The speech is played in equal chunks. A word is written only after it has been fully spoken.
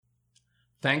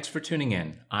Thanks for tuning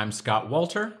in. I'm Scott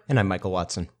Walter. And I'm Michael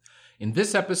Watson. In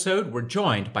this episode, we're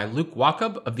joined by Luke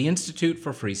Wachab of the Institute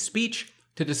for Free Speech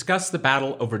to discuss the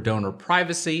battle over donor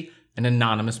privacy and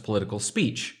anonymous political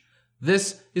speech.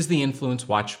 This is the Influence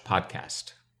Watch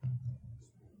podcast.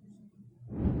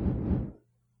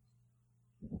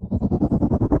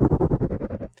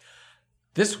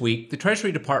 This week, the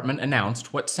Treasury Department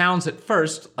announced what sounds at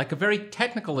first like a very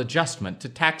technical adjustment to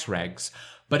tax regs,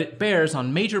 but it bears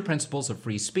on major principles of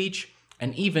free speech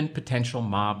and even potential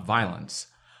mob violence.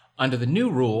 Under the new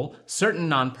rule, certain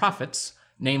nonprofits,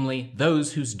 namely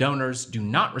those whose donors do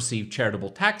not receive charitable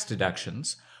tax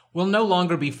deductions, will no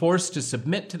longer be forced to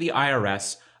submit to the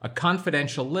IRS a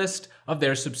confidential list of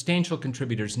their substantial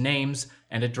contributors' names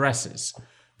and addresses.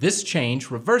 This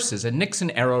change reverses a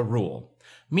Nixon-era rule.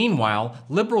 Meanwhile,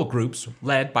 liberal groups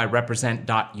led by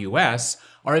Represent.us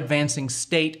are advancing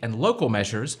state and local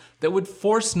measures that would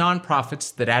force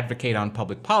nonprofits that advocate on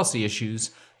public policy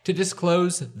issues to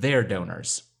disclose their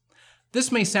donors.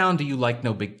 This may sound to you like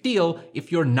no big deal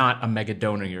if you're not a mega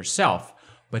donor yourself,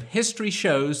 but history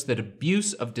shows that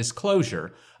abuse of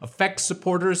disclosure affects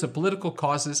supporters of political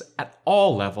causes at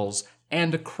all levels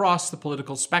and across the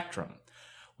political spectrum.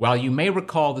 While you may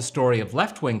recall the story of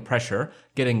left-wing pressure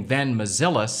getting then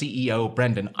Mozilla CEO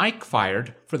Brendan Eich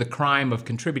fired for the crime of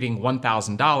contributing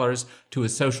 $1,000 to a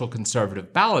social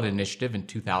conservative ballot initiative in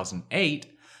 2008,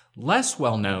 less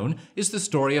well known is the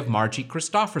story of Margie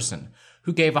Christopherson,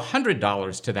 who gave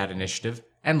 $100 to that initiative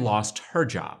and lost her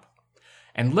job.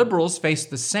 And liberals face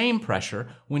the same pressure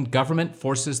when government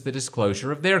forces the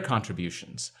disclosure of their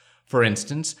contributions. For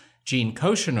instance, Jean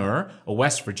Couchenour, a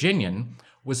West Virginian,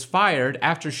 was fired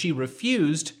after she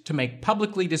refused to make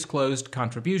publicly disclosed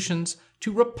contributions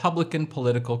to Republican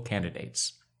political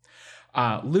candidates.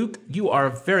 Luke, you are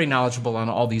very knowledgeable on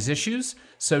all these issues,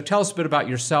 so tell us a bit about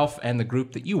yourself and the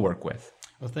group that you work with.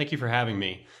 Well, thank you for having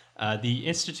me. The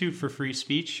Institute for Free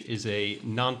Speech is a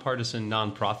nonpartisan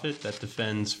nonprofit that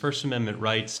defends First Amendment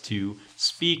rights to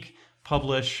speak,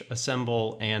 publish,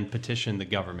 assemble, and petition the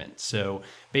government. So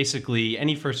basically,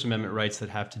 any First Amendment rights that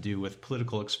have to do with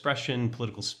political expression,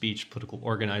 political speech, political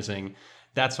organizing,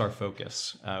 that's our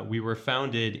focus. We were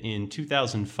founded in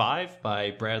 2005 by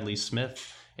Bradley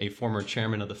Smith, a former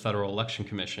chairman of the Federal Election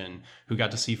Commission, who got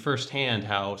to see firsthand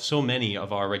how so many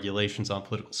of our regulations on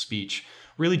political speech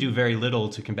really do very little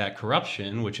to combat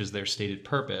corruption, which is their stated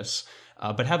purpose,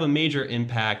 but have a major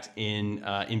impact in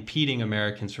impeding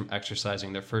Americans from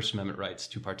exercising their First Amendment rights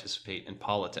to participate in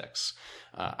politics.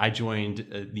 I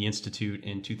joined the Institute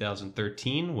in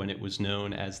 2013 when it was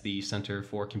known as the Center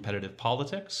for Competitive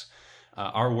Politics.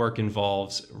 Our work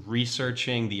involves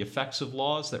researching the effects of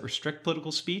laws that restrict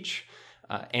political speech,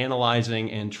 analyzing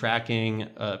and tracking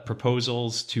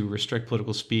proposals to restrict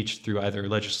political speech through either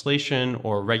legislation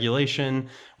or regulation,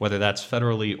 whether that's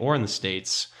federally or in the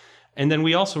states. And then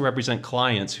we also represent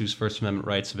clients whose First Amendment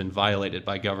rights have been violated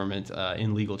by government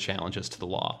in legal challenges to the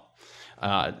law.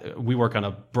 We work on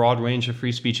a broad range of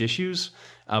free speech issues,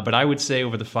 but I would say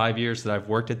over the 5 years that I've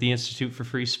worked at the Institute for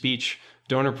Free Speech,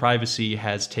 donor privacy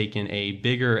has taken a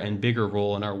bigger and bigger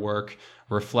role in our work,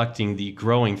 reflecting the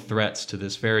growing threats to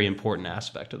this very important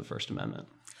aspect of the First Amendment.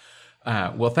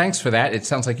 Well, thanks for that. It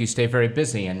sounds like you stay very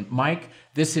busy. And Mike,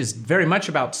 this is very much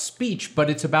about speech, but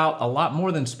it's about a lot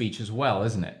more than speech as well,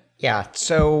 isn't it? Yeah,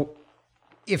 so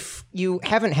if you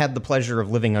haven't had the pleasure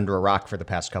of living under a rock for the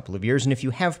past couple of years, and if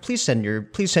you have, please send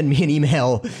me an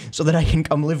email so that I can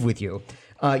come live with you.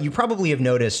 You probably have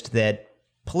noticed that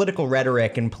political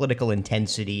rhetoric and political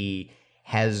intensity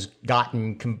has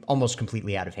gotten almost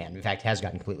completely out of hand. In fact, has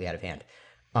gotten completely out of hand.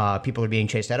 People are being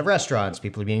chased out of restaurants.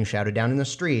 People are being shouted down in the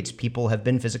streets. People have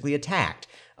been physically attacked.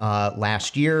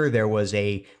 Last year, there was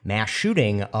a mass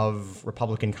shooting of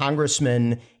Republican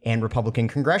congressmen and Republican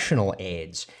congressional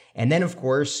aides. And then, of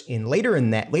course, later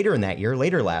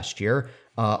last year,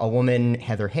 a woman,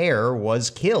 Heather Heyer, was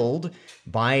killed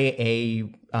by a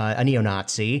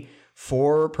neo-Nazi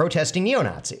for protesting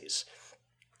neo-Nazis.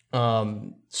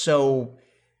 So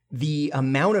the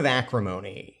amount of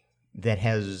acrimony that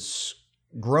has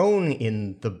grown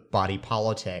in the body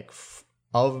politic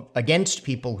against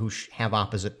people who have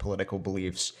opposite political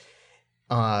beliefs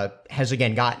has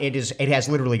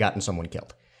literally gotten someone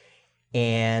killed.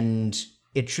 And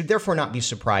it should therefore not be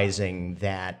surprising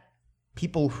that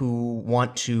people who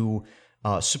want to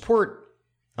support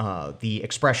the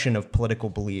expression of political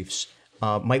beliefs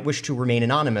might wish to remain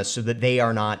anonymous so that they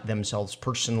are not themselves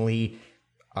personally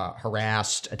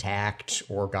harassed, attacked,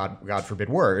 or God forbid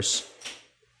worse,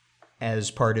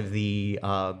 as part of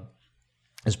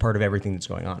everything that's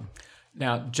going on.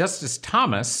 Now, Justice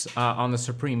Thomas on the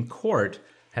Supreme Court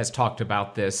has talked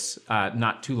about this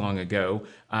not too long ago,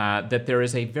 that there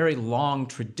is a very long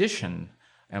tradition,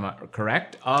 am I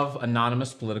correct, of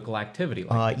anonymous political activity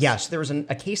like this. Yes, there was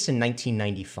a case in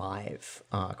 1995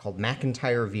 called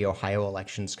McIntyre v. Ohio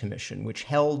Elections Commission, which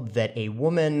held that a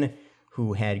woman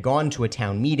who had gone to a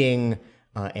town meeting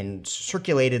and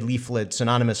circulated leaflets,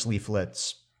 anonymous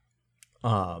leaflets,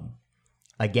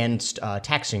 against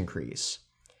tax increase,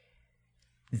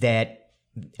 that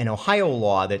an Ohio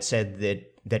law that said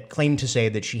that claimed to say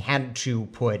that she had to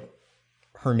put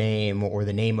her name or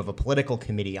the name of a political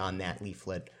committee on that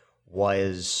leaflet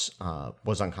was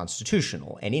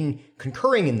unconstitutional. And in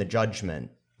concurring in the judgment,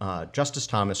 Justice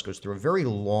Thomas goes through a very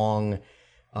long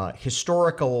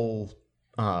historical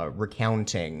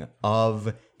recounting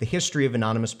of the history of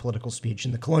anonymous political speech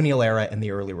in the colonial era and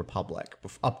the early republic,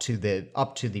 up to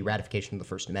the ratification of the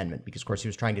First Amendment. Because, of course, he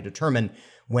was trying to determine,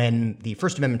 when the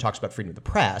First Amendment talks about freedom of the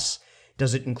press,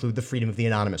 does it include the freedom of the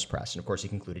anonymous press? And, of course, he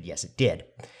concluded, yes, it did.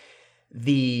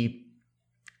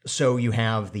 So you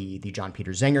have the John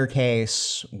Peter Zenger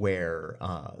case, where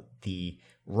the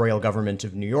royal government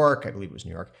of New York, I believe it was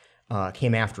New York,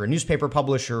 came after a newspaper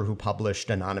publisher who published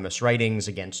anonymous writings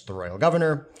against the royal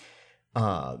governor,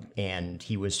 and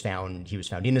he was found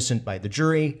innocent by the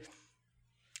jury.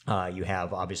 You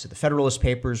have, obviously, the Federalist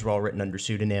Papers were all written under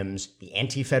pseudonyms. The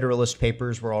Anti-Federalist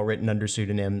Papers were all written under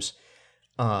pseudonyms.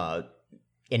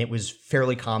 And it was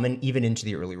fairly common even into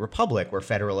the early republic, where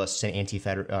Federalists and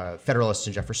Federalists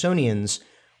and Jeffersonians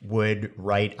would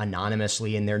write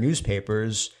anonymously in their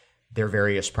newspapers their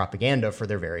various propaganda for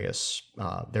their various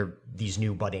these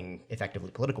new budding, effectively,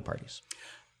 political parties.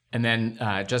 And then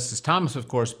Justice Thomas, of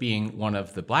course, being one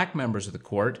of the black members of the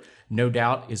court, no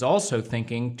doubt is also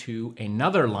thinking to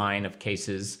another line of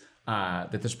cases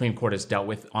that the Supreme Court has dealt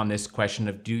with on this question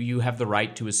of, do you have the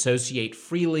right to associate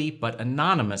freely but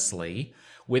anonymously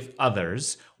with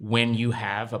others when you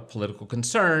have a political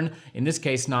concern, in this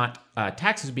case not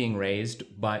taxes being raised,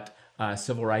 but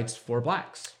civil rights for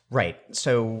blacks? Right.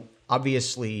 So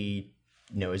obviously,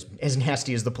 as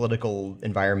nasty as the political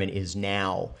environment is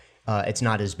now, it's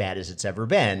not as bad as it's ever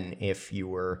been. If you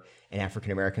were an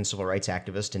African-American civil rights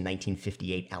activist in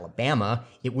 1958 Alabama,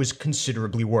 it was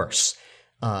considerably worse.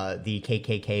 The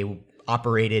KKK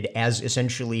operated as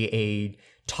essentially a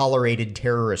tolerated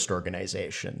terrorist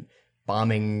organization,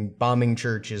 bombing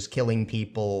churches, killing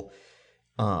people.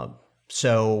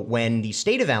 So when the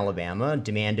state of Alabama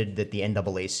demanded that the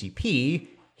NAACP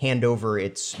hand over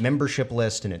its membership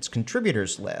list and its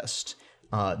contributors list,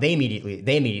 they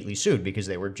immediately sued, because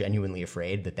they were genuinely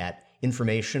afraid that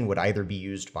information would either be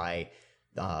used by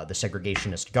the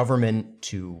segregationist government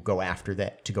to go after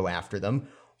them,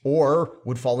 or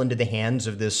would fall into the hands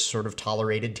of this sort of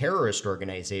tolerated terrorist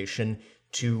organization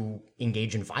to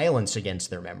engage in violence against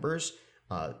their members.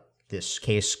 This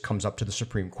case comes up to the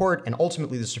Supreme Court, and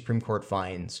ultimately the Supreme Court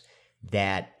finds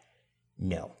that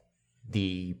no,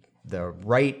 the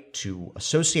right to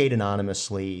associate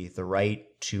anonymously, the right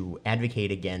to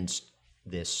advocate against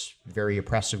this very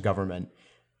oppressive government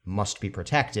must be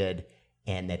protected,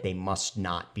 and that they must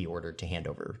not be ordered to hand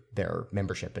over their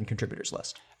membership and contributors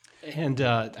list. And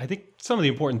I think some of the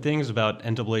important things about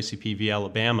NAACP v.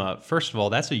 Alabama, first of all,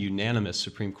 that's a unanimous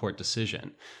Supreme Court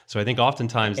decision. So I think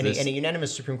oftentimes a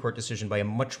unanimous Supreme Court decision by a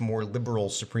much more liberal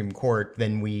Supreme Court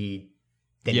than we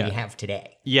have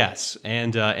today. Yes,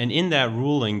 and in that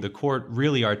ruling, the court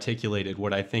really articulated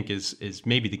what I think is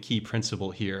maybe the key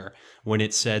principle here, when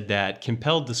it said that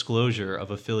compelled disclosure of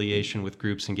affiliation with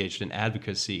groups engaged in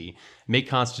advocacy may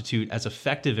constitute as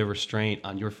effective a restraint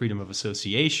on your freedom of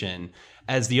association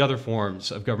as the other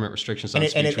forms of government restrictions on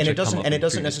speech. And it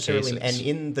doesn't necessarily. And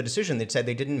in the decision, it said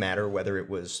they didn't matter whether it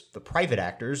was the private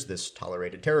actors, this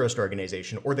tolerated terrorist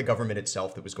organization, or the government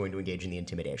itself that was going to engage in the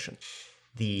intimidation.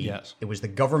 It was the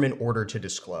government order to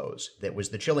disclose that was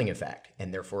the chilling effect,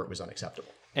 and therefore it was unacceptable.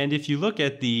 And if you look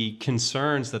at the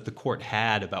concerns that the court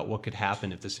had about what could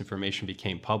happen if this information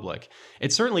became public,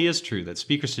 it certainly is true that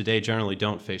speakers today generally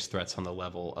don't face threats on the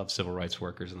level of civil rights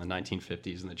workers in the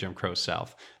 1950s in the Jim Crow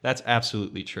South. That's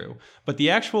absolutely true. But the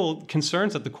actual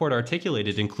concerns that the court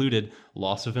articulated included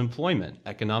loss of employment,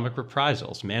 economic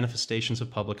reprisals, manifestations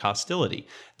of public hostility.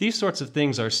 These sorts of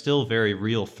things are still very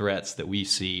real threats that we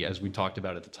see, as we talked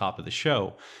about at the top of the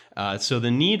show. So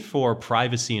the need for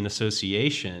privacy and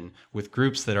association with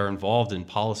groups that are involved in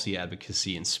policy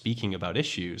advocacy and speaking about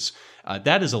issues,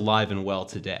 that is alive and well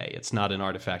today. It's not an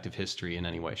artifact of history in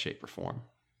any way, shape, or form.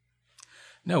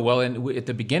 No, well, at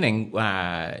the beginning,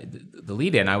 the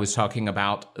lead-in, I was talking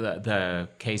about the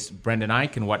case Brendan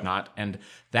Ike and whatnot, and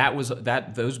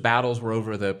those battles were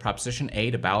over the Proposition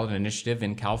 8, a ballot initiative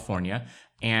in California,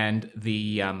 and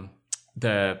the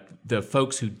the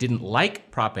folks who didn't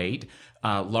like Prop 8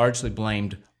 largely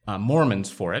blamed Mormons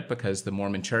for it because the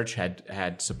Mormon Church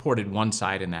had supported one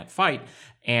side in that fight,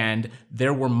 and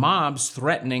there were mobs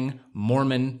threatening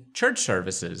Mormon church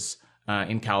services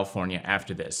in California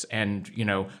after this. And,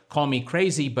 call me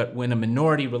crazy, but when a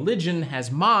minority religion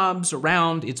has mobs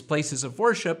around its places of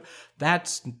worship,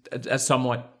 that's a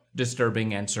somewhat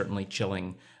disturbing and certainly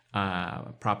chilling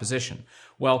proposition.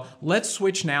 Well, let's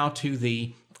switch now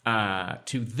to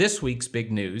to this week's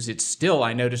big news. It's still,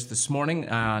 I noticed this morning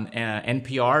on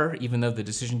NPR, even though the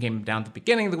decision came down at the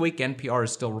beginning of the week, NPR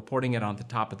is still reporting it on the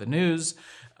top of the news.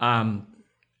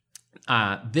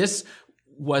 This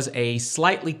was a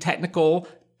slightly technical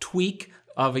tweak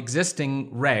of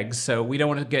existing regs, so we don't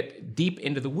want to get deep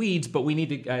into the weeds, but we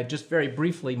need to just very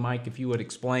briefly, Mike, if you would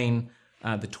explain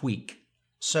the tweak.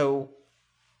 So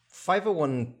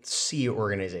 501c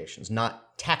organizations,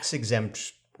 not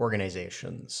tax-exempt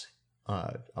organizations,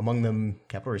 among them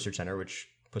Capital Research Center, which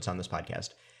puts on this podcast,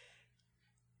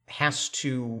 has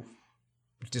to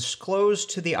disclose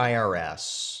to the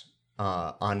IRS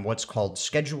on what's called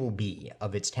Schedule B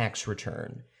of its tax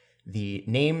return the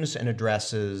names and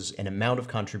addresses and amount of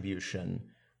contribution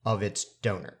of its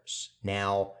donors.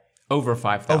 Now, over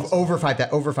 $5,000. Over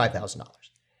 $5,000.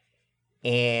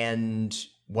 And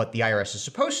what the IRS is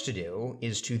supposed to do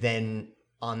is to then,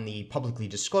 on the publicly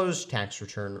disclosed tax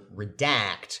return,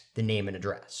 redact the name and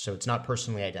address. So it's not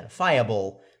personally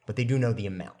identifiable, but they do know the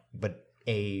amount. But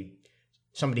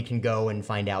somebody can go and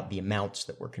find out the amounts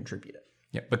that were contributed.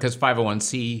 Yeah, because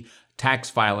 501c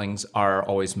tax filings are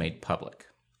always made public.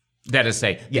 That is to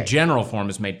say, the general form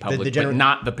is made public, but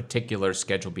not the particular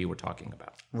Schedule B we're talking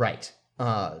about. Right.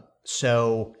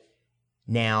 So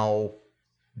now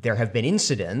there have been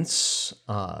incidents.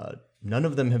 None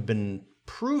of them have been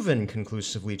proven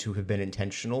conclusively to have been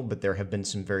intentional, but there have been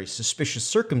some very suspicious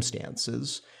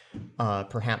circumstances.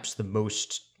 Perhaps the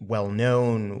most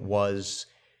well-known was,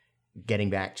 getting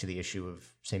back to the issue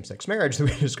of same-sex marriage that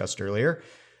we discussed earlier,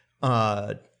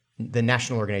 the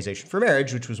National Organization for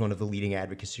Marriage, which was one of the leading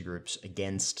advocacy groups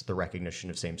against the recognition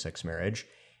of same-sex marriage,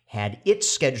 had its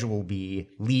Schedule B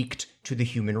leaked to the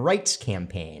Human Rights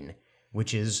Campaign,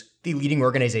 which is the leading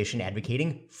organization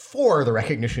advocating for the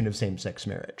recognition of same-sex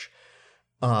marriage.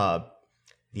 The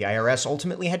IRS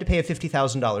ultimately had to pay a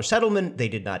 $50,000 settlement. They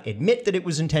did not admit that it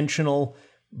was intentional,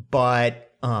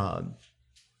 but that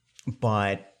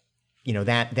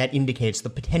indicates the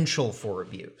potential for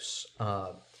abuse.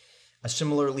 A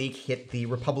similar leak hit the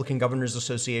Republican Governors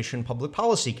Association Public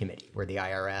Policy Committee, where the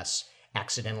IRS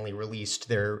accidentally released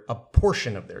a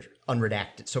portion of their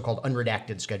so-called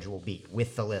unredacted Schedule B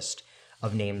with the list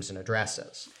of names and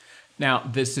addresses. Now,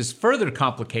 this is further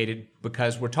complicated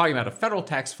because we're talking about a federal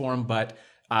tax form, but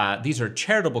these are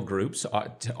charitable groups.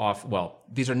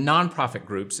 These are nonprofit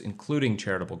groups, including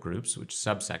charitable groups, which is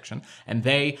subsection, and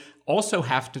they also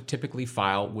have to typically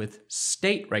file with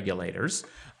state regulators.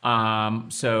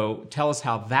 So tell us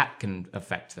how that can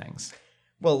affect things.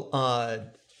 Well,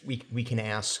 we can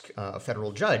ask a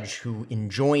federal judge who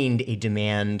enjoined a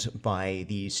demand by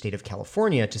the state of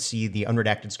California to see the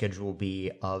unredacted Schedule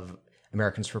B of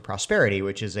Americans for Prosperity,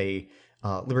 which is a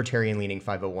libertarian-leaning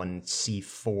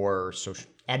 501c4 social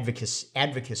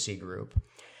advocacy group.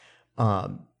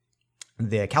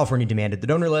 The California demanded the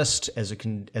donor list as a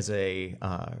condition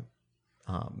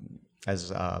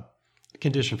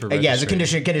for registration. As a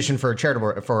condition for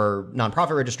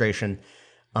nonprofit registration.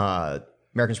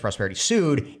 Americans for Prosperity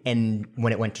sued, and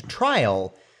when it went to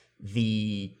trial,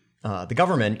 the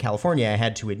government, California,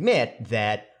 had to admit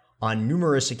that on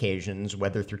numerous occasions,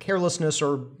 whether through carelessness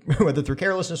or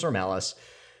malice,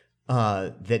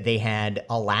 that they had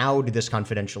allowed this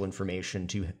confidential information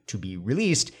to be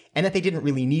released, and that they didn't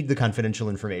really need the confidential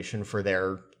information for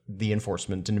the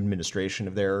enforcement and administration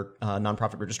of their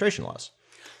nonprofit registration laws.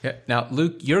 Yeah. Now,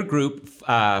 Luke, your group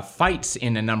fights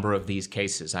in a number of these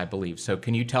cases, I believe. So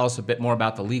can you tell us a bit more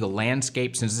about the legal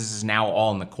landscape, since this is now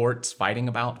all in the courts fighting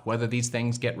about whether these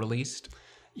things get released?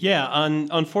 Yeah,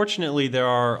 unfortunately, there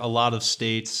are a lot of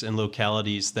states and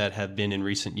localities that have been in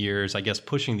recent years, I guess,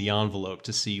 pushing the envelope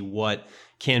to see what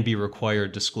can be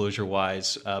required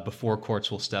disclosure-wise before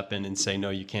courts will step in and say,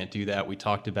 no, you can't do that. We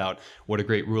talked about what a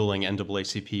great ruling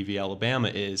NAACP v. Alabama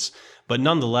is. But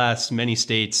nonetheless, many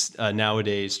states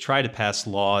nowadays try to pass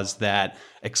laws that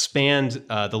expand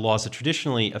the laws that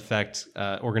traditionally affect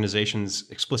organizations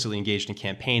explicitly engaged in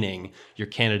campaigning, your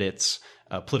candidates,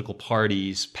 political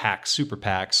parties, PACs, super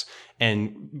PACs,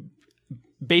 and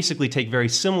basically take very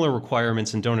similar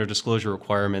requirements and donor disclosure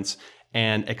requirements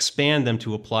and expand them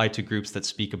to apply to groups that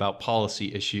speak about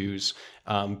policy issues,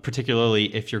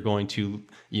 particularly if you're going to,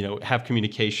 have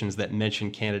communications that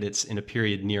mention candidates in a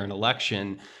period near an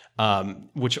election,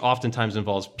 which oftentimes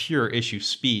involves pure issue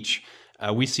speech.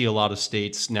 We see a lot of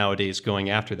states nowadays going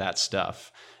after that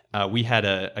stuff. We had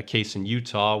a case in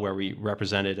Utah where we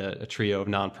represented a trio of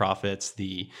nonprofits,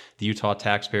 the Utah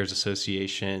Taxpayers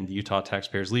Association, the Utah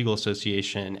Taxpayers Legal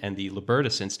Association, and the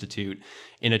Libertas Institute,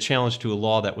 in a challenge to a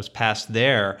law that was passed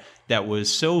there that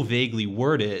was so vaguely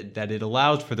worded that it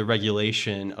allowed for the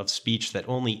regulation of speech that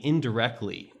only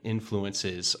indirectly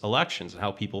influences elections and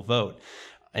how people vote.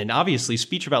 And obviously,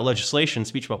 speech about legislation,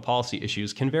 speech about policy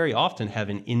issues can very often have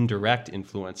an indirect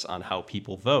influence on how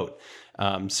people vote.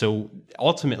 So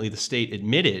ultimately, the state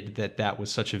admitted that that was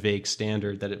such a vague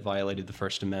standard that it violated the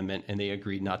First Amendment, and they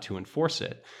agreed not to enforce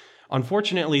it.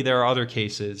 Unfortunately, there are other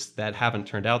cases that haven't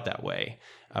turned out that way.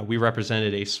 We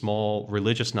represented a small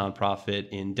religious nonprofit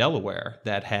in Delaware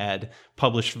that had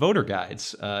published voter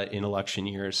guides in election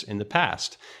years in the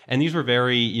past. And these were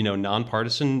very,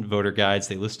 nonpartisan voter guides.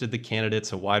 They listed the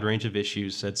candidates, a wide range of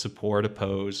issues, said support,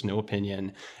 oppose, no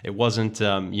opinion. It wasn't,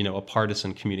 a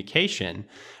partisan communication.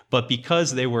 But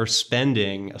because they were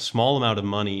spending a small amount of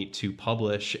money to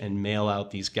publish and mail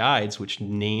out these guides, which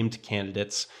named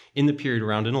candidates in the period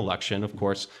around an election, of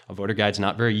course, a voter guide's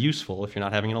not very useful if you're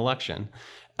not having an election,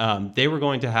 they were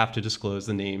going to have to disclose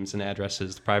the names and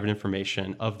addresses, the private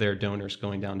information of their donors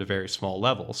going down to very small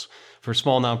levels. For a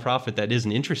small nonprofit that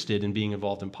isn't interested in being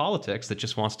involved in politics, that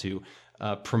just wants to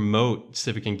promote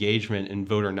civic engagement and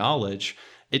voter knowledge,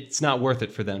 it's not worth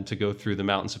it for them to go through the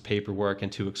mountains of paperwork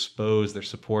and to expose their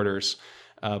supporters'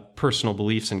 personal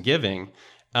beliefs and giving.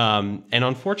 And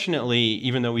unfortunately,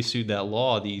 even though we sued that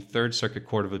law, the Third Circuit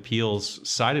Court of Appeals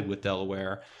sided with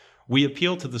Delaware. We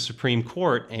appealed to the Supreme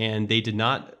Court, and they did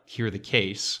not hear the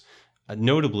case.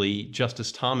 Notably,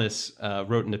 Justice Thomas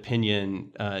wrote an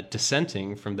opinion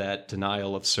dissenting from that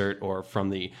denial of cert or from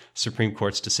the Supreme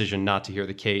Court's decision not to hear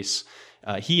the case.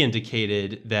 He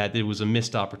indicated that it was a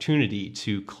missed opportunity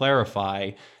to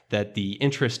clarify that the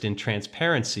interest in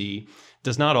transparency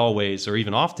does not always or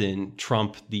even often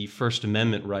trump the First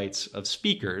Amendment rights of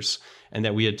speakers, and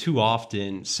that we had too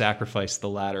often sacrificed the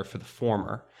latter for the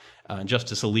former.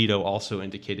 Justice Alito also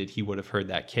indicated he would have heard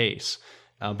that case.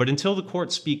 But until the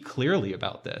courts speak clearly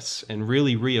about this and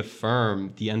really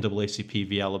reaffirm the NAACP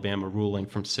v. Alabama ruling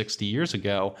from 60 years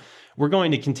ago, we're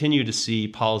going to continue to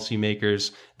see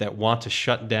policymakers that want to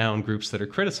shut down groups that are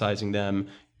criticizing them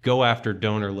go after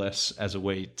donor lists as a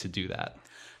way to do that.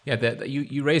 Yeah,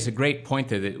 you raise a great point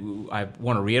there that I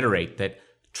want to reiterate, that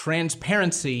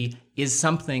transparency is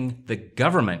something the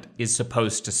government is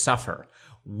supposed to suffer.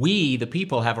 We, the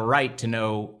people, have a right to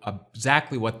know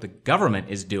exactly what the government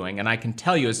is doing. And I can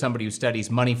tell you, as somebody who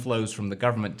studies money flows from the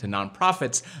government to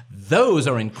nonprofits, those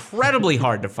are incredibly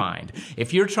hard to find.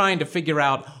 If you're trying to figure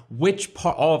out which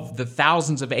part of the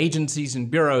thousands of agencies and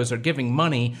bureaus are giving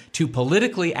money to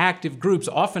politically active groups,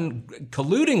 often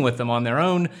colluding with them on their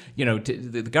own,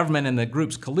 the government and the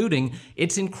groups colluding,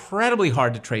 it's incredibly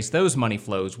hard to trace those money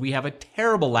flows. We have a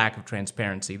terrible lack of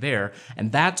transparency there.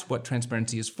 And that's what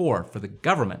transparency is for the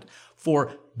government.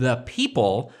 For the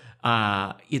people,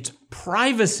 it's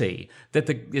privacy that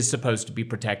is supposed to be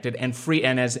protected, and free.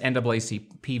 And as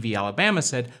NAACP v. Alabama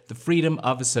said, the freedom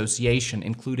of association,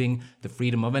 including the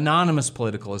freedom of anonymous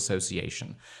political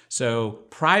association. So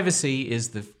privacy is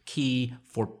the key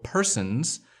for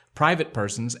private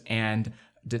persons, and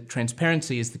the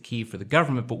transparency is the key for the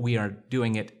government, but we are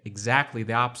doing it exactly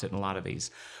the opposite in a lot of these.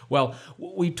 Well,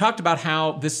 we talked about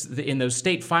how in those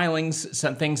state filings,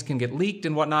 some things can get leaked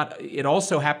and whatnot. It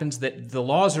also happens that the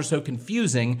laws are so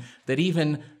confusing that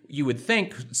even you would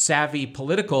think savvy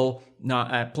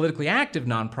politically active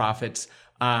nonprofits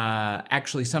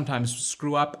actually sometimes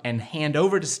screw up and hand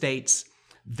over to states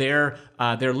their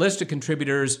list of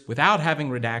contributors without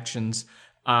having redactions.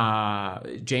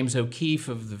 James O'Keefe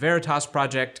of the Veritas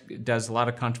Project does a lot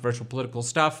of controversial political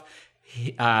stuff.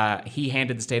 He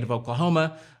handed the state of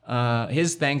Oklahoma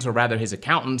his things, or rather his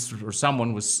accountants or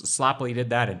someone was sloppily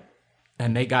did that,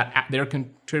 and they their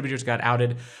contributors got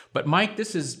outed. But Mike,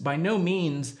 this is by no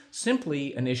means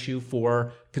simply an issue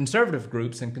for conservative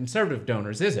groups and conservative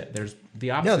donors, is it? There's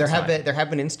the opposite. No, side. there have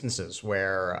been instances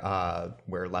where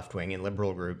left-wing and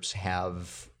liberal groups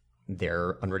have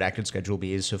their unredacted Schedule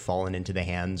Bs have fallen into the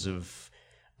hands of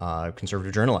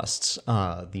conservative journalists.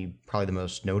 Probably the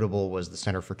most notable was the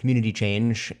Center for Community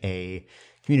Change, a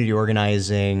community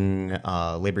organizing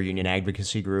labor union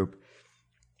advocacy group,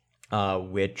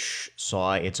 which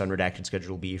saw its unredacted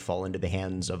Schedule B fall into the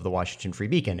hands of the Washington Free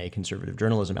Beacon, a conservative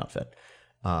journalism outfit.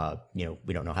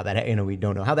 We don't know how that we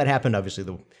don't know how that happened. Obviously,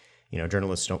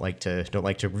 journalists don't like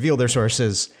to reveal their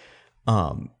sources,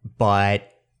 but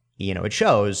it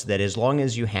shows that as long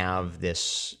as you have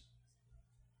this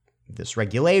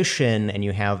regulation and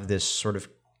you have this sort of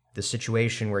the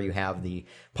situation where you have the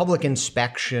public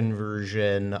inspection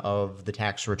version of the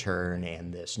tax return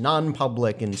and this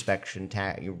non-public inspection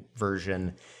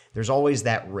version, there's always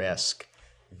that risk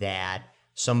that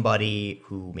somebody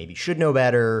who maybe should know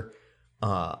better,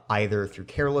 either through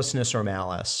carelessness or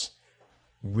malice,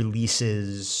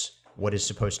 releases what is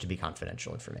supposed to be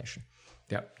confidential information.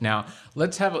 Yep. Now,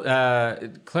 let's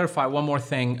clarify one more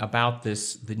thing about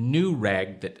the new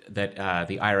reg that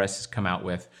the IRS has come out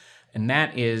with, and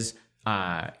that is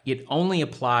it only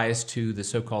applies to the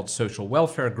so-called social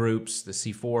welfare groups, the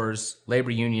C4s,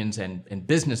 labor unions, and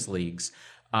business leagues.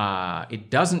 It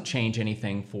doesn't change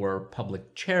anything for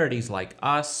public charities like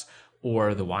us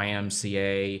or the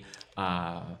YMCA.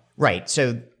 Right.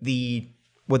 So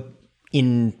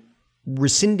in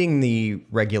rescinding the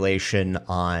regulation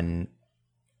on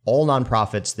all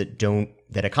nonprofits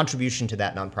that a contribution to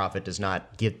that nonprofit does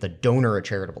not get the donor a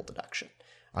charitable deduction.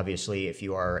 Obviously, if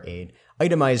you are an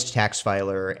itemized tax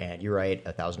filer and you write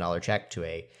a $1,000 check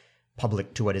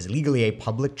to what is legally a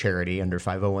public charity under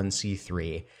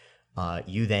 501c3,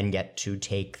 you then get to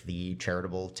take the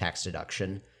charitable tax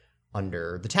deduction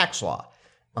under the tax law.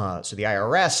 So the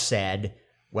IRS said,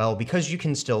 well, because you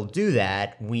can still do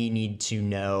that, we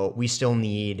still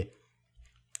need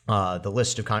the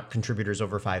list of contributors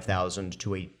over 5,000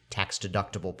 to a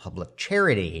tax-deductible public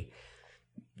charity,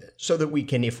 so that we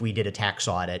can, if we did a tax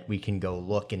audit, we can go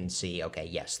look and see, okay,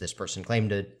 yes, this person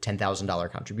claimed a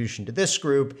 $10,000 contribution to this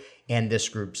group, and this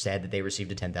group said that they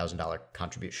received a $10,000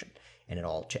 contribution, and it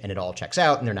all checks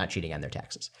out, and they're not cheating on their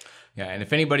taxes. Yeah, and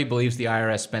if anybody believes the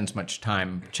IRS spends much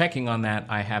time checking on that,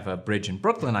 I have a bridge in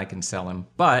Brooklyn I can sell him,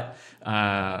 but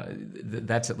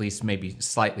that's at least maybe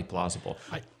slightly plausible.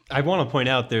 I want to point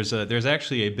out there's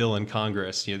actually a bill in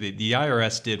Congress. The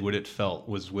IRS did what it felt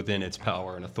was within its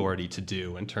power and authority to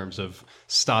do in terms of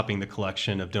stopping the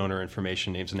collection of donor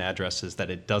information, names and addresses that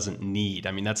it doesn't need.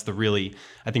 I mean, that's the really,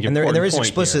 I think, important there is point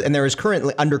explicit, here. and there is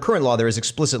currently under current law there is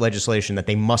explicit legislation that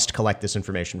they must collect this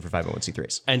information for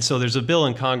 501c3s. And so there's a bill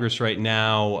in Congress right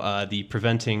now, the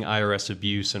Preventing IRS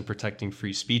Abuse and Protecting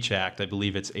Free Speech Act. I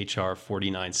believe it's HR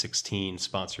 4916,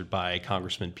 sponsored by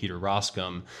Congressman Peter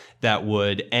Roskam, that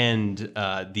would end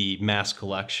the mass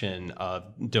collection of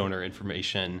donor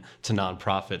information to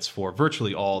nonprofits for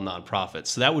virtually all nonprofits.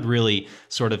 So that would really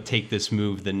sort of take this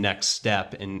move the next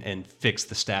step and fix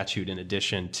the statute in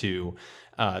addition to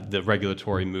the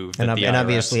regulatory move that the IRS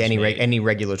obviously has made. any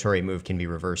regulatory move can be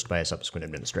reversed by a subsequent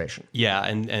administration. Yeah,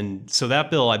 and so that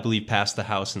bill, I believe, passed the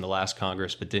House in the last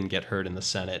Congress but didn't get heard in the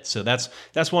Senate. So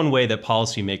that's one way that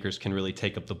policymakers can really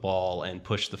take up the ball and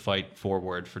push the fight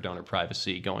forward for donor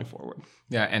privacy going forward.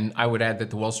 Yeah, and I would add that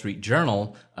the Wall Street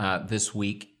Journal this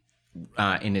week,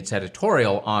 in its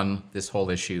editorial on this whole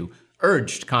issue,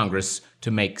 urged Congress to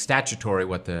make statutory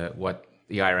what the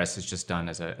IRS has just done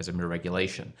as a mere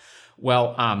regulation.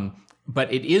 Well,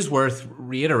 but it is worth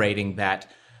reiterating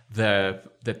that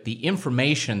the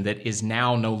information that is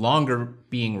now no longer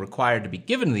being required to be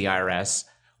given to the IRS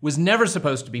was never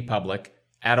supposed to be public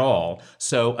at all.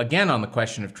 So again, on the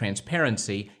question of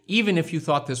transparency, even if you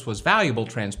thought this was valuable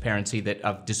transparency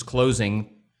of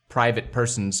disclosing private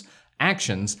persons'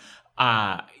 actions,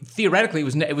 theoretically,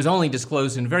 it was only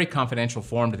disclosed in very confidential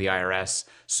form to the IRS.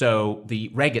 So the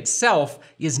reg itself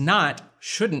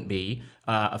shouldn't be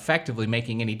effectively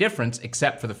making any difference,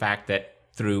 except for the fact that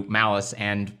through malice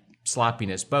and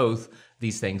sloppiness both,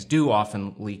 these things do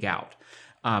often leak out.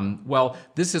 Well,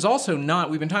 this is also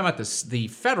we've been talking about the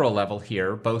federal level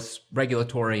here, both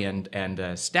regulatory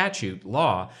and statute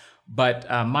law. But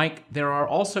Mike, there are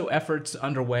also efforts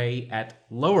underway at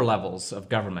lower levels of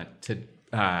government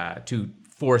to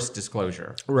force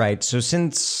disclosure. Right. So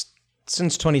since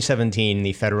 2017,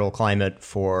 the federal climate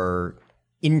for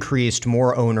increased,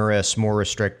 more onerous, more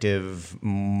restrictive,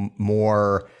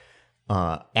 more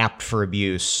apt for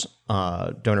abuse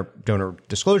donor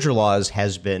disclosure laws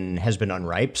has been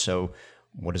unripe. So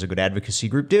what does a good advocacy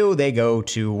group do? They go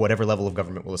to whatever level of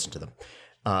government will listen to them.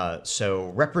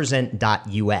 So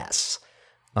Represent.us,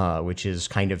 which has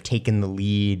kind of taken the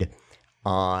lead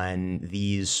on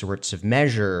these sorts of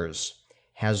measures,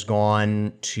 has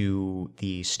gone to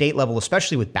the state level,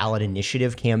 especially with ballot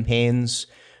initiative campaigns.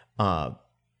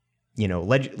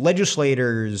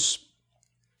 Legislators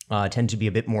tend to be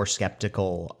a bit more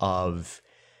skeptical of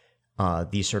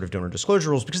these sort of donor disclosure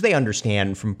rules because they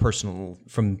understand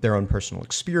from their own personal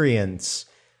experience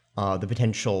the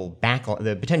potential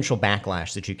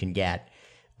backlash that you can get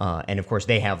And of course,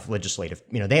 they have legislative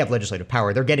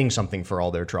power. They're getting something for all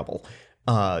their trouble.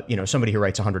 Somebody who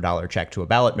writes $100 check to a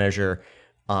ballot measure,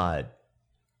 they're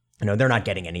not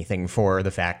getting anything for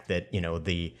the fact that,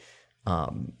 the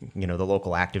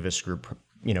local activist group,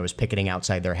 is picketing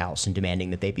outside their house and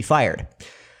demanding that they be fired.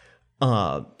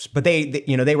 But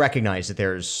they recognize that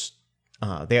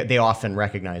they often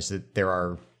recognize that there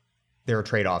are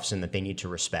trade-offs and that they need to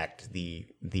respect the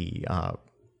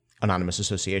anonymous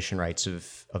association rights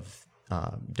of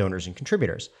donors and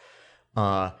contributors.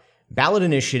 Ballot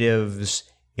initiatives,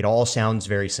 it all sounds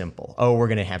very simple. Oh, we're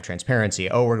going to have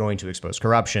transparency. Oh, we're going to expose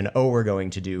corruption. Oh, we're going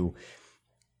to do.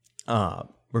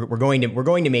 We're going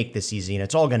to make this easy, and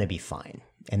it's all going to be fine.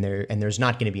 And there's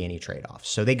not going to be any trade-offs.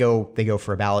 So they go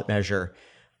for a ballot measure.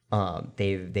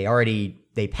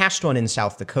 They passed one in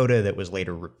South Dakota that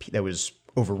was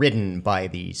overridden by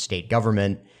the state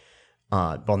government.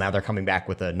 Well, now they're coming back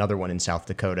with another one in South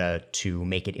Dakota to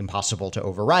make it impossible to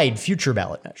override future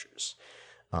ballot measures.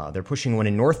 They're pushing one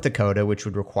in North Dakota, which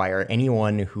would require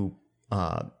anyone who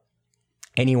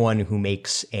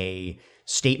makes a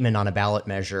statement on a ballot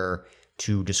measure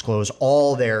to disclose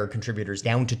all their contributors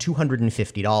down to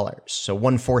 $250, so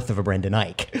 1/4 of a Brendan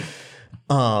Eich.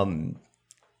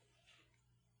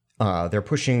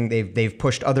 They've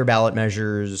pushed other ballot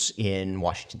measures in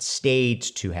Washington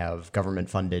State to have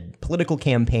government-funded political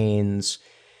campaigns.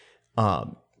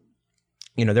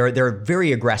 They're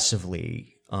very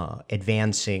aggressively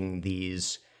advancing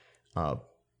these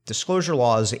disclosure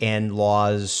laws and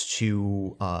laws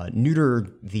to neuter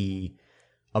the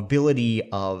ability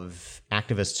of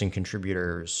activists and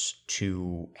contributors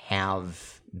to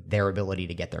have their ability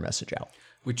to get their message out.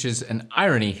 Which is an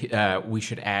irony, we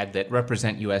should add, that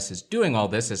Represent US is doing all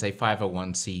this as a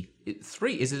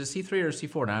 501c3. Is it a C3 or a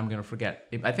C4? Now I'm going to forget.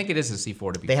 I think it is a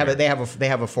C4 to be fair. They have a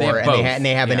 4, and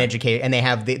they have an educate, and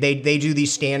they do the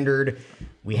standard.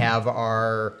 We have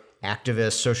our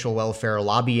activist social welfare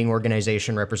lobbying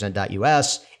organization,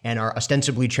 Represent.us, and our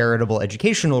ostensibly charitable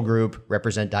educational group,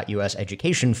 Represent.us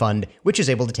Education Fund, which is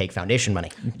able to take foundation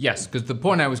money. Yes, because the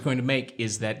point I was going to make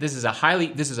is that this is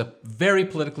a very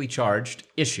politically charged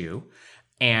issue,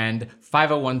 and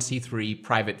 501c3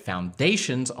 private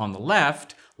foundations on the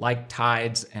left, like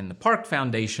Tides and the Park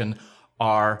Foundation,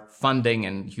 are funding,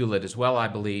 and Hewlett as well, I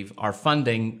believe, are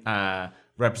funding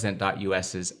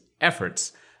Represent.us's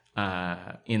efforts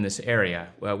in this area.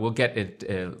 We'll get it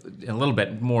a little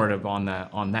bit more on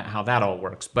that how that all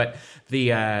works. But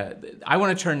I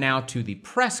want to turn now to the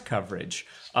press coverage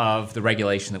of the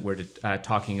regulation that we're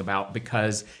talking about,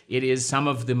 because it is some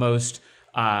of the most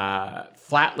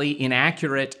flatly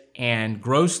inaccurate and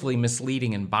grossly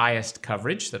misleading and biased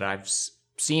coverage that I've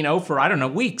seen for, I don't know,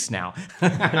 weeks now.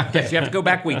 I guess you have to go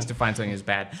back weeks to find something as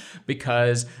bad.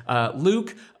 Because,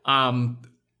 Luke,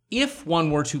 if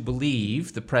one were to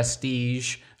believe the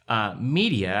prestige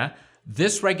media,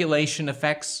 this regulation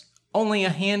affects only a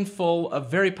handful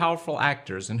of very powerful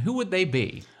actors. And who would they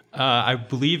be? I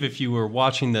believe if you were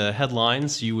watching the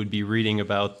headlines, you would be reading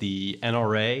about the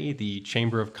NRA, the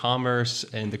Chamber of Commerce,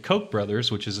 and the Koch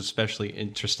brothers, which is especially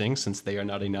interesting since they are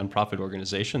not a nonprofit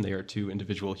organization; they are two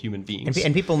individual human beings.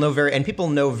 And people know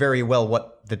very well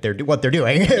what they're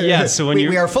doing. Yeah, so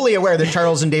we are fully aware that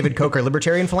Charles and David Koch are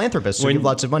libertarian philanthropists who give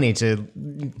lots of money to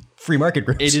free market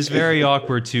groups. It is very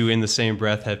awkward to, in the same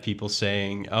breath, have people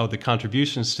saying, "Oh, the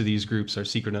contributions to these groups are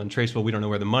secret and untraceable. We don't know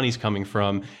where the money's coming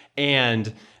from,"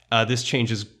 and this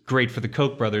change is great for the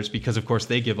Koch brothers because, of course,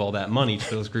 they give all that money to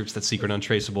those groups that's secret and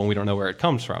untraceable, and we don't know where it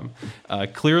comes from.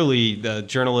 Clearly, the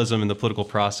journalism and the political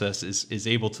process is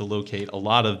able to locate a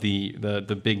lot of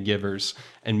the big givers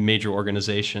and major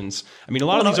organizations. I mean, a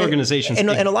lot of these organizations and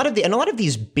a lot of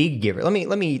these big givers. Let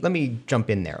me jump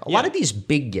in there. A lot of these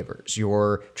big givers,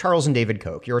 your Charles and David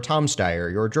Koch, your Tom Steyer,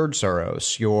 your George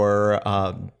Soros, your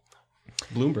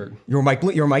Bloomberg, your Mike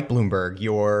Bloomberg,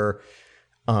 your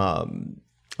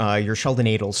Sheldon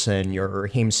Adelson, your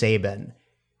Haim Saban,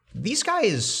 these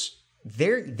guys,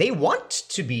 they want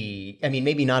to be, I mean,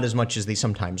 maybe not as much as they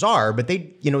sometimes are, but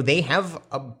they have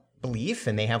a belief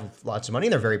and they have lots of money.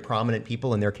 They're very prominent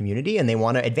people in their community and they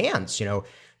want to advance.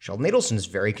 Sheldon Adelson is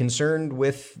very concerned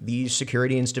with the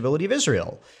security and stability of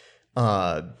Israel.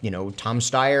 Tom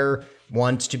Steyer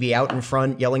wants to be out in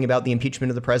front yelling about the impeachment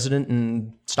of the president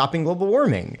and stopping global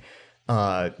warming.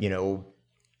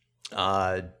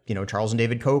 Charles and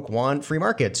David Koch want free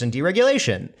markets and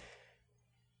deregulation.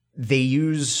 They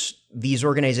use these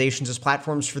organizations as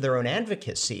platforms for their own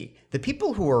advocacy. The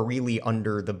people who are really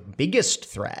under the biggest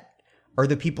threat are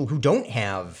the people who don't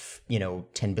have,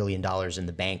 $10 billion in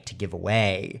the bank to give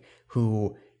away,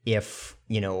 who, if,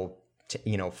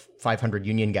 500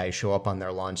 union guys show up on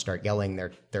their lawn, start yelling.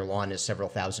 Their lawn is several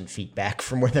thousand feet back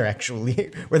from where they actually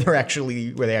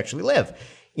live.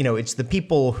 It's the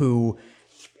people who,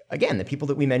 again, the people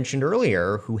that we mentioned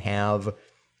earlier, who have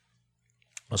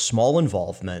a small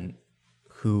involvement,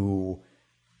 who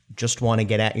just want to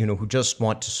get at, who just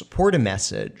want to support a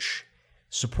message,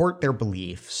 support their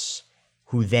beliefs,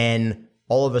 who then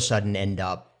all of a sudden end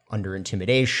up under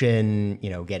intimidation,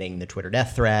 getting the Twitter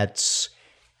death threats,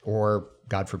 or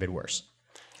God forbid worse.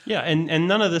 Yeah, and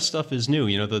none of this stuff is new.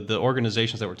 The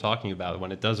organizations that we're talking about,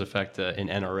 when it does affect an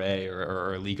NRA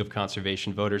or a League of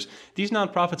Conservation Voters, these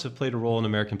nonprofits have played a role in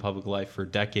American public life for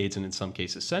decades and in some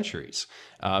cases centuries.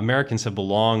 Americans have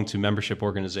belonged to membership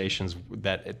organizations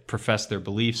that profess their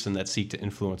beliefs and that seek to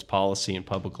influence policy and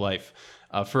public life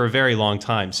for a very long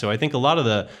time. So I think a lot of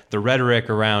the rhetoric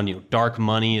around, dark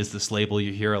money is this label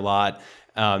you hear a lot.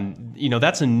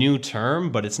 That's a new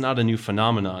term, but it's not a new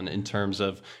phenomenon in terms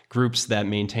of groups that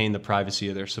maintain the privacy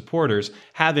of their supporters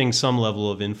having some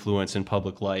level of influence in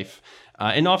public life.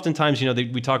 And oftentimes,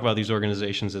 we talk about these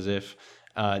organizations as if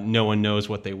no one knows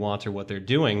what they want or what they're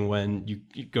doing. When you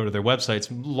go to their websites,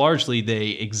 largely they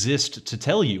exist to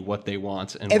tell you what they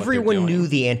want and everyone what they're doing. Knew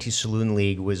the Anti-Saloon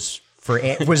League was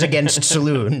against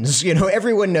saloons.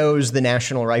 Everyone knows the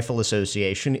National Rifle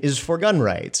Association is for gun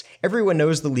rights. Everyone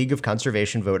knows the League of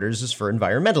Conservation Voters is for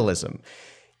environmentalism.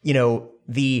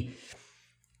 The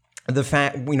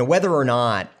fact, whether or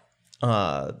not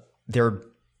their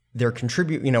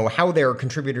how their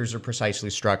contributors are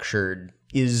precisely structured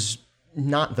is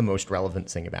not the most relevant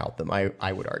thing about them,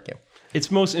 I would argue. It's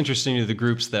most interesting to the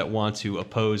groups that want to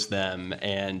oppose them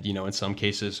and, in some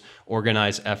cases,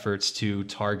 organize efforts to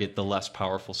target the less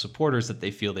powerful supporters that they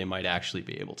feel they might actually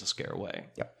be able to scare away.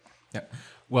 Yeah.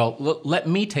 Well, let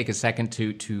me take a second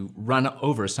to run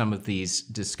over some of these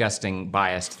disgusting,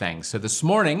 biased things. So this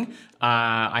morning,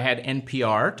 I had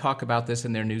NPR talk about this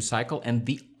in their news cycle, and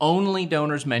the only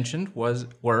donors mentioned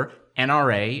were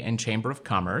NRA and Chamber of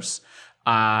Commerce.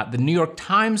 The New York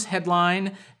Times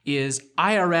headline is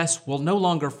IRS will no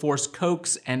longer force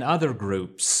Kochs and other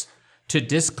groups to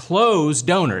disclose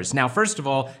donors. Now, first of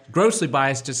all, grossly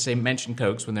biased to say mention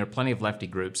Kochs when there are plenty of lefty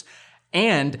groups.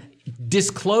 And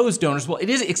disclose donors. Well, it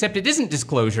is, except it isn't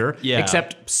disclosure,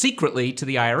 except secretly to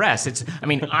the IRS.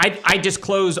 I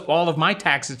disclose all of my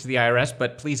taxes to the IRS,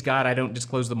 but please God, I don't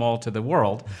disclose them all to the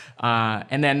world.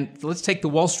 And then let's take the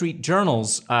Wall Street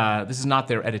Journal's, this is not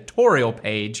their editorial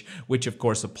page, which of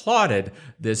course applauded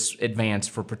this advance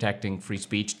for protecting free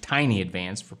speech, tiny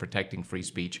advance for protecting free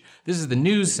speech. This is the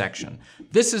news section.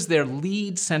 This is their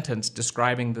lead sentence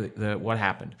describing what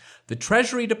happened. The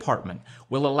Treasury Department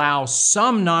will allow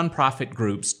some nonprofit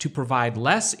groups to provide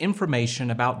less information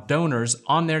about donors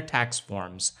on their tax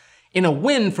forms in a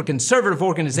win for conservative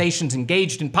organizations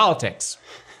engaged in politics.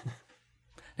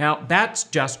 Now, that's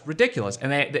just ridiculous.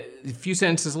 And a few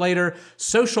sentences later,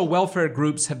 social welfare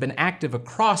groups have been active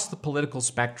across the political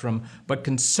spectrum, but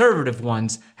conservative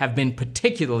ones have been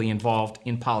particularly involved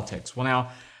in politics. Well,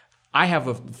 now, I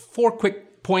have 4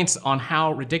 quick points on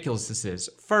how ridiculous this is.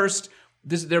 First,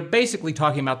 they're basically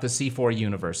talking about the C4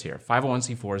 universe here,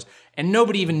 501c4s, and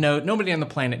nobody on the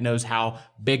planet knows how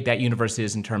big that universe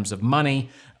is in terms of money.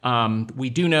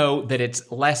 We do know that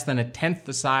it's less than 1/10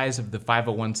 the size of the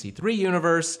 501c3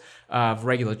 universe of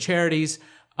regular charities.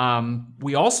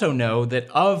 We also know that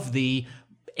of the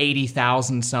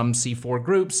 80,000 some C4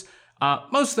 groups,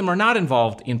 most of them are not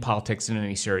involved in politics in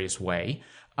any serious way.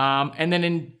 And then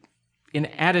in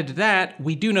added to that,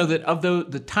 we do know that of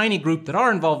the tiny group that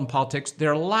are involved in politics, there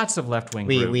are lots of left-wing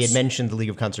groups. We had mentioned the League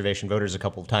of Conservation Voters a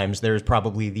couple of times. They're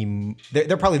probably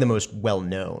the most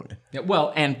well-known. Yeah,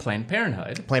 well, and Planned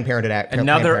Parenthood. Planned Parenthood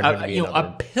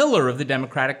a pillar of the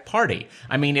Democratic Party.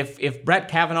 I mean, if Brett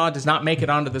Kavanaugh does not make it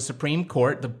onto the Supreme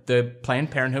Court, the Planned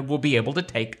Parenthood will be able to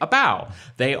take a bow.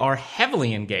 They are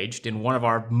heavily engaged in one of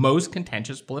our most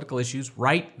contentious political issues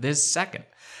right this second.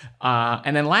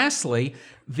 And then lastly,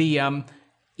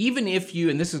 even if you,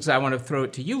 and this is, I want to throw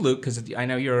it to you, Luke, because I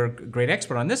know you're a great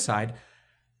expert on this side.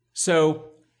 So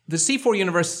the C4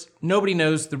 universe, nobody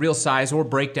knows the real size or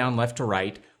breakdown left to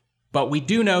right, but we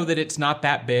do know that it's not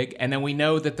that big. And then we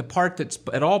know that the part that's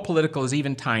at all political is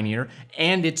even tinier.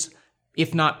 And it's,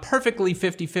 if not perfectly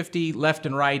 50-50 left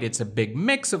and right, it's a big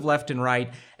mix of left and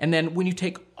right. And then when you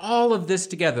take all of this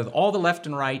together, all the left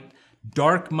and right,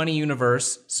 dark money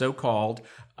universe, so-called,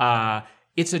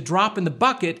 it's a drop in the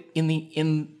bucket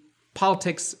in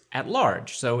politics at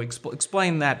large. So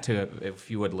explain that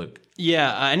if you would, Luke.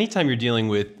 Yeah, anytime you're dealing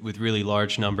with really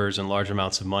large numbers and large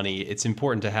amounts of money, it's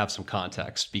important to have some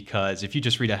context, because if you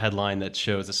just read a headline that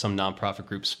shows that some nonprofit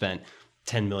group spent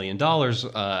 $10 million,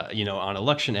 on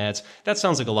election ads. That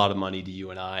sounds like a lot of money to you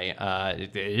and I.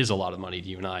 It is a lot of money to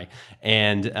you and I.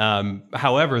 And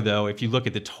however, though, if you look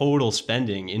at the total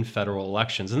spending in federal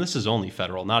elections, and this is only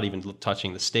federal, not even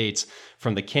touching the states,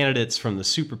 from the candidates, from the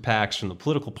super PACs, from the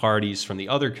political parties, from the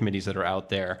other committees that are out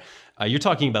there, you're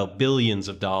talking about billions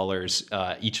of dollars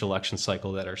each election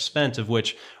cycle that are spent, of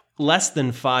which less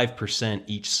than 5%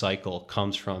 each cycle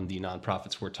comes from the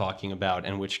nonprofits we're talking about,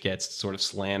 and which gets sort of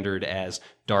slandered as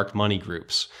dark money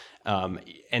groups.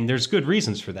 And there's good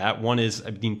reasons for that. One is,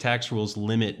 tax rules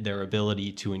limit their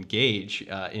ability to engage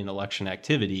in election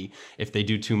activity. If they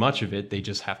do too much of it, they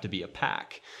just have to be a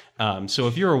PAC. So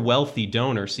if you're a wealthy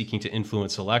donor seeking to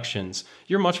influence elections,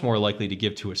 you're much more likely to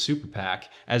give to a super PAC.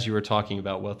 As you were talking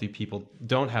about, wealthy people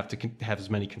don't have to have as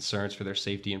many concerns for their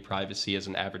safety and privacy as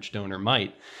an average donor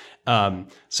might.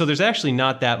 So there's actually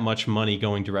not that much money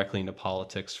going directly into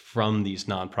politics from these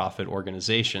nonprofit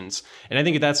organizations. And I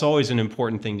think that's always an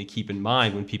important thing to keep in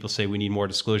mind when people say we need more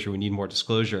disclosure, we need more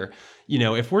disclosure.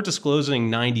 If we're disclosing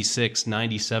 96,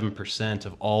 97%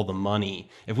 of all the money,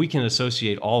 if we can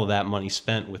associate all of that money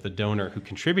spent with a donor who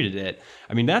contributed it,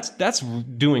 that's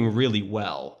doing really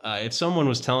well. If someone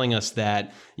was telling us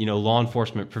that, law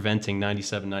enforcement preventing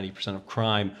 97, 90% of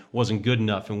crime wasn't good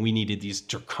enough and we needed these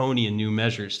draconian new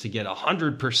measures to get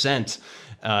 100%,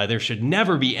 there should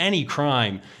never be any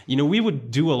crime, we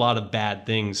would do a lot of bad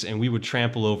things and we would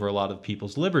trample over a lot of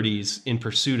people's liberties in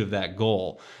pursuit of that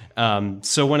goal.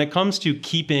 So when it comes to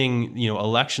keeping,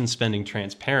 election spending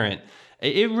transparent,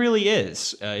 it really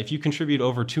is. If you contribute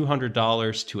over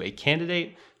 $200 to a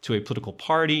candidate, to a political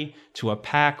party, to a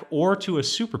PAC, or to a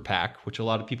super PAC, which a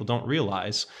lot of people don't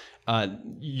realize,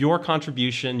 your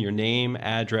contribution, your name,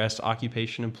 address,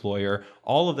 occupation, employer,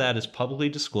 all of that is publicly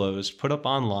disclosed, put up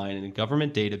online in a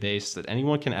government database that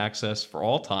anyone can access for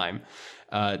all time.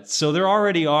 So there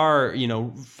already are,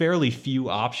 fairly few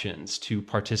options to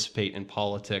participate in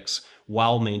politics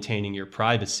while maintaining your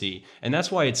privacy. And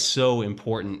that's why it's so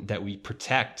important that we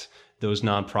protect those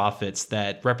nonprofits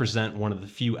that represent one of the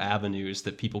few avenues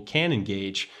that people can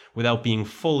engage without being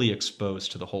fully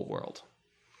exposed to the whole world.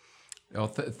 Well,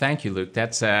 thank you, Luke.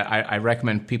 That's I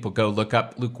recommend people go look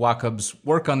up Luke Wachub's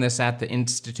work on this at the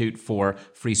Institute for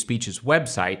Free Speech's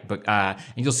website. But and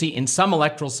you'll see in some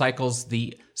electoral cycles,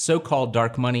 the so-called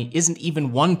dark money isn't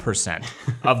even 1%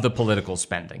 of the political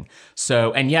spending.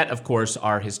 So, and yet, of course,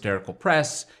 our hysterical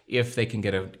press, if they can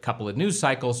get a couple of news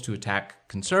cycles to attack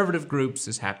conservative groups,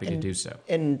 is happy to do so.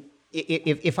 And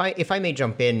if I may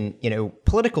jump in,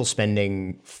 political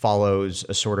spending follows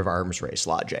a sort of arms race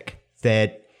logic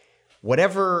that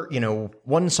whatever,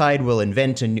 one side will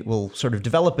invent and will sort of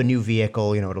develop a new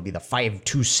vehicle, it'll be the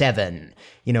 527,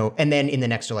 and then in the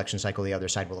next election cycle, the other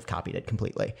side will have copied it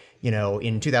completely.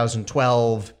 In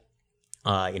 2012,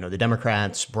 the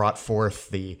Democrats brought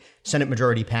forth the Senate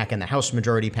Majority PAC and the House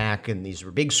Majority PAC, and these were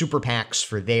big super PACs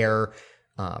for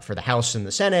the House and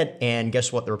the Senate. And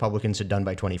guess what the Republicans had done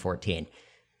by 2014?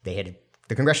 They had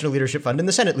the Congressional Leadership Fund and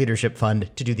the Senate Leadership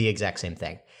Fund to do the exact same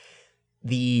thing.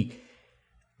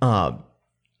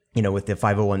 With the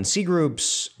 501c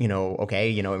groups,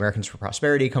 Americans for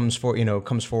Prosperity comes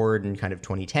forward in kind of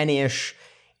 2010-ish.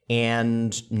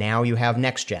 And now you have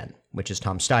NextGen, which is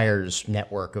Tom Steyer's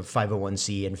network of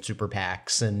 501c and super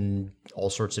PACs and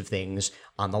all sorts of things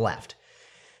on the left.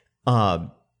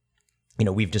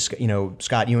 We've discussed,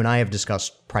 Scott, you and I have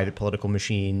discussed private political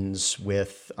machines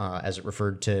with, as it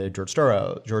referred to George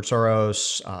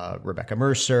Soros, Rebecca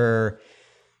Mercer,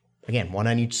 again, one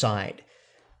on each side.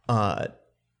 Even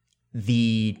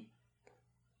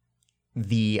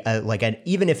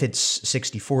if it's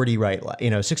 60-40 right,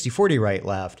 60-40 right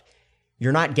left,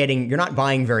 you're not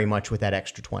buying very much with that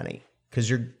extra 20 because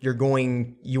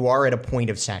you are at a point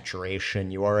of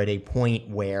saturation. You are at a point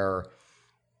where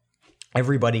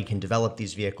everybody can develop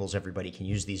these vehicles, everybody can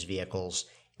use these vehicles,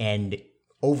 and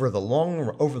over the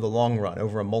long run,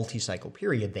 over a multi-cycle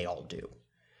period, they all do.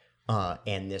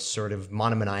 And this sort of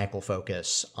monomaniacal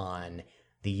focus on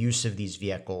the use of these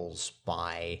vehicles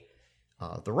by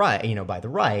the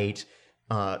right,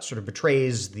 sort of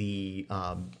betrays the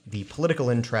political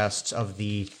interests of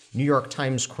the New York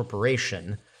Times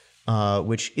Corporation,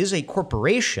 which is a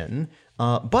corporation,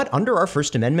 but under our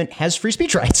First Amendment has free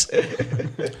speech rights.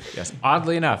 Yes,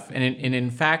 oddly enough, and in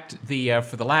fact,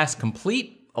 for the last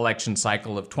complete election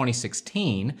cycle of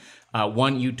 2016.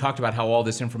 One, you talked about how all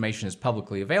this information is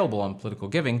publicly available on Political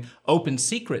Giving.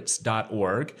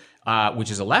 OpenSecrets.org,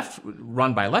 which is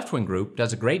run by a left-wing group,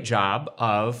 does a great job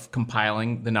of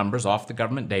compiling the numbers off the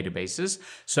government databases.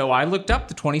 So I looked up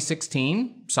the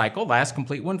 2016 cycle, last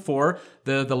complete one, for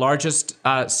the largest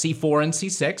C4 and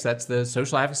C6. That's the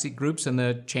social advocacy groups and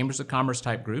the chambers of commerce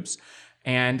type groups.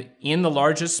 And in the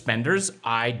largest spenders,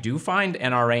 I do find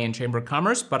NRA and Chamber of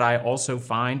Commerce, but I also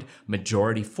find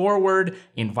Majority Forward,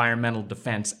 Environmental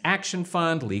Defense Action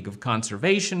Fund, League of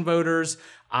Conservation Voters,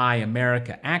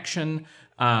 America Action.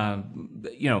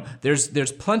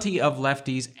 There's plenty of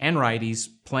lefties and righties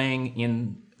playing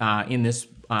in this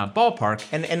ballpark.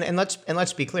 And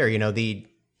let's be clear.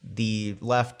 The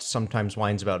left sometimes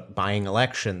whines about buying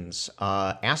elections.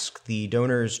 Ask the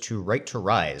donors to Right to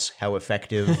Rise how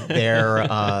effective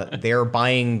their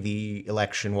buying the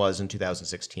election was in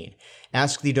 2016.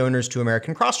 Ask the donors to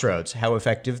American Crossroads how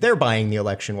effective their buying the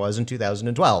election was in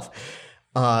 2012.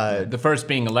 The first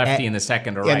being a lefty and the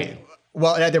second a right.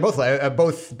 Well, they're both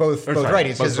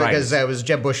righties, because that was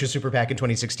Jeb Bush's super PAC in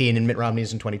 2016 and Mitt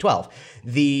Romney's in 2012.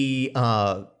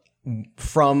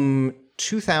 From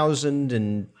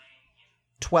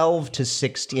 2012 to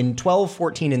 16, 12,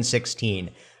 14, and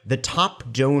 16, the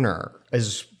top donor,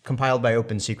 as compiled by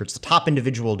Open Secrets, the top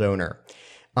individual donor,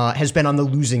 has been on the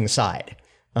losing side.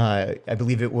 I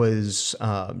believe it was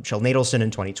Sheldon Adelson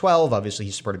in 2012. Obviously,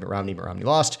 he supported Mitt Romney. Mitt Romney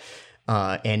lost.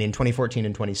 And in 2014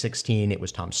 and 2016, it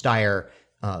was Tom Steyer,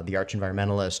 the arch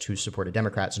environmentalist who supported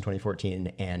Democrats in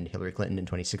 2014, and Hillary Clinton in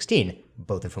 2016,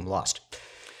 both of whom lost.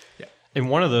 In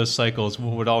one of those cycles,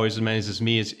 what always amazes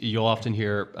me is you'll often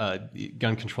hear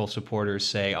gun control supporters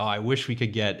say, I wish we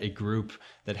could get a group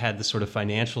that had the sort of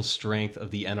financial strength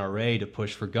of the NRA to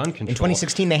push for gun control. In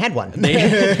 2016, they had one.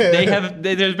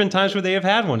 There's been times where they have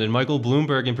had one, and Michael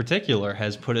Bloomberg in particular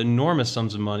has put enormous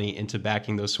sums of money into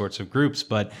backing those sorts of groups.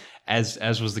 But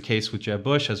as was the case with Jeb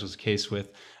Bush, as was the case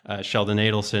with Sheldon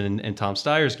Adelson and Tom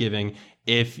Steyer's giving,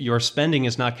 if your spending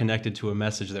is not connected to a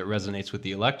message that resonates with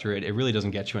the electorate, it really doesn't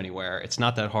get you anywhere. It's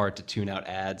not that hard to tune out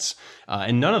ads.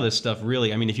 And none of this stuff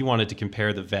really, if you wanted to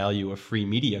compare the value of free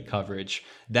media coverage,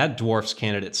 that dwarfs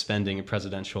candidate spending in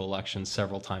presidential elections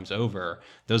several times over.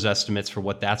 Those estimates for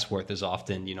what that's worth is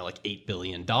often, like $8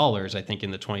 billion, I think,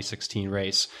 in the 2016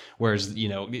 race, whereas,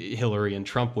 Hillary and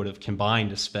Trump would have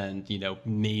combined to spend,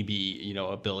 maybe,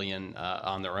 $1 billion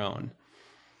on their own.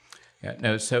 Yeah,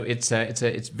 no, so it's a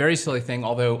very silly thing,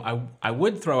 although I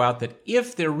would throw out that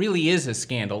if there really is a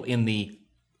scandal in the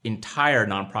entire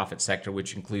nonprofit sector,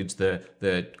 which includes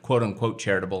the quote-unquote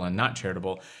charitable and not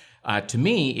charitable, to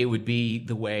me, it would be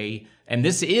the way, and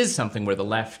this is something where the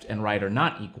left and right are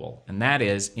not equal, and that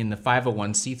is in the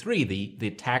 501c3, the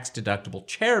tax-deductible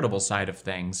charitable side of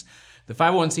things. The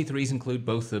 501c3s include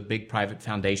both the big private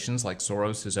foundations like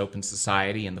Soros' Open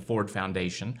Society and the Ford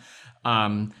Foundation,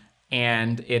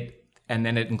 and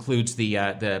then it includes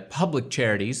the public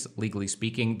charities, legally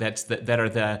speaking, that are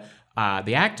the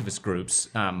activist groups.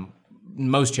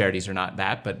 Most charities are not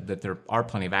that, but that there are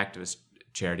plenty of activist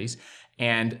charities.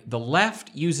 And the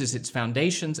left uses its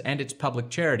foundations and its public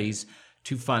charities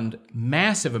to fund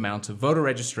massive amounts of voter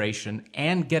registration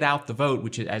and get out the vote,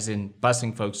 which is as in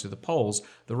busing folks to the polls.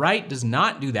 The right does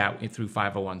not do that through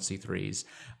 501c3s.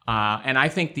 And I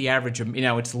think the average,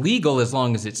 it's legal as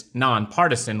long as it's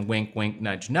nonpartisan, wink, wink,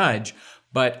 nudge, nudge.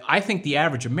 But I think the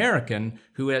average American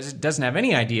who doesn't have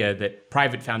any idea that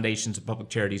private foundations and public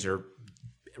charities are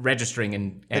registering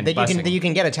and busing. You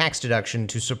can get a tax deduction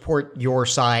to support your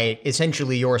side.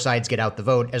 Essentially, your sides get out the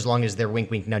vote as long as they're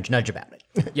wink, wink, nudge, nudge about it.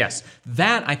 Yes,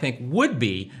 that I think would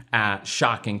be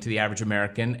shocking to the average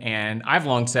American. And I've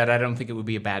long said I don't think it would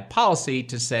be a bad policy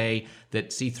to say that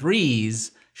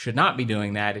C3s should not be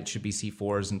doing that. It should be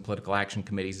C4s and political action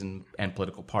committees and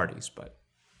political parties. But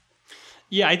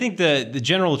yeah, I think the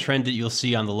general trend that you'll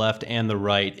see on the left and the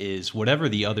right is whatever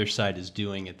the other side is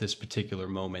doing at this particular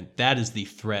moment, that is the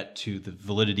threat to the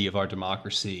validity of our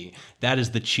democracy. That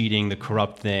is the cheating, the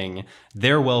corrupt thing.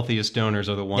 Their wealthiest donors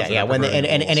are the ones that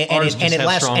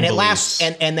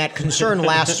that concern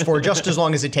lasts for just as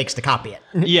long as it takes to copy it.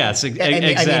 Yes,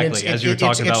 exactly. As you were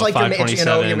talking about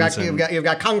 527. You've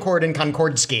got Concord and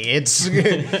Concordsky.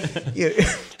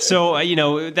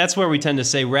 So, that's where we tend to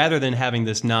say, rather than having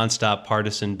this nonstop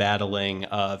partisan battling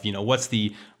of,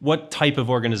 what type of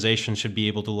organization should be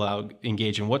able to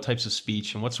engage in what types of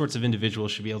speech and what sorts of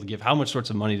individuals should be able to give how much sorts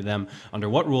of money to them under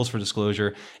what rules for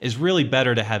disclosure, is really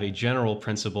better to have a general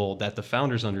principle that the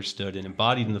founders understood and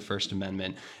embodied in the First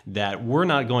Amendment, that we're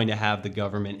not going to have the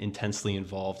government intensely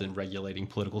involved in regulating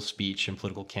political speech and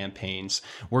political campaigns.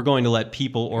 We're going to let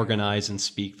people organize and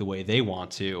speak the way they want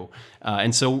to.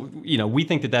 And so, we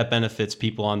think that benefits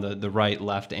people on the right,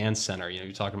 left, and center.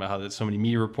 You're talking about how there's so many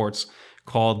media reports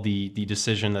called the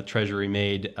decision that Treasury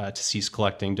made to cease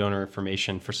collecting donor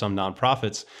information for some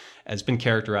nonprofits has been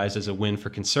characterized as a win for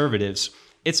conservatives.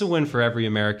 It's a win for every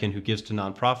American who gives to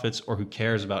nonprofits or who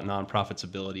cares about nonprofits'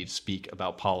 ability to speak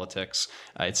about politics.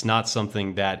 It's not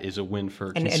something that is a win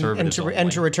for conservatives only.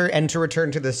 And to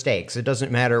return to the stakes, it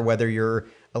doesn't matter whether you're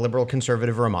a liberal,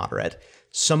 conservative, or a moderate.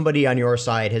 Somebody on your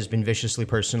side has been viciously,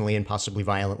 personally, and possibly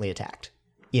violently attacked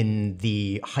in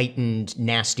the heightened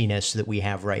nastiness that we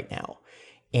have right now.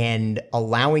 And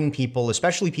allowing people,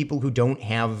 especially people who don't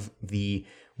have the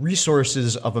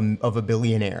resources of a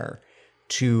billionaire,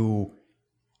 to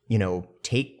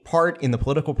take part in the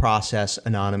political process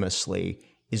anonymously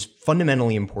is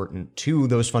fundamentally important to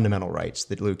those fundamental rights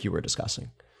that, Luke, you were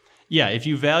discussing. Yeah, if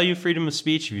you value freedom of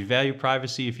speech, if you value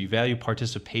privacy, if you value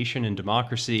participation in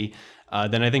democracy,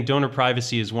 then I think donor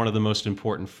privacy is one of the most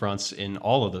important fronts in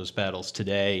all of those battles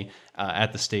today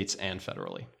at the states and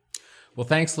federally. Well,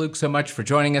 thanks, Luke, so much for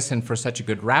joining us and for such a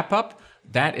good wrap-up.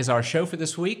 That is our show for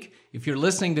this week. If you're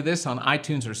listening to this on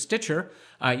iTunes or Stitcher,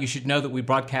 you should know that we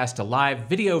broadcast a live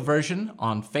video version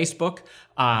on Facebook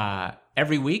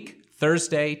every week,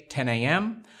 Thursday, 10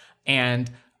 a.m.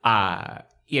 And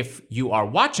if you are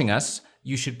watching us,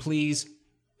 you should please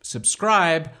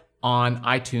subscribe on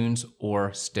iTunes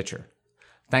or Stitcher.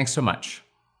 Thanks so much.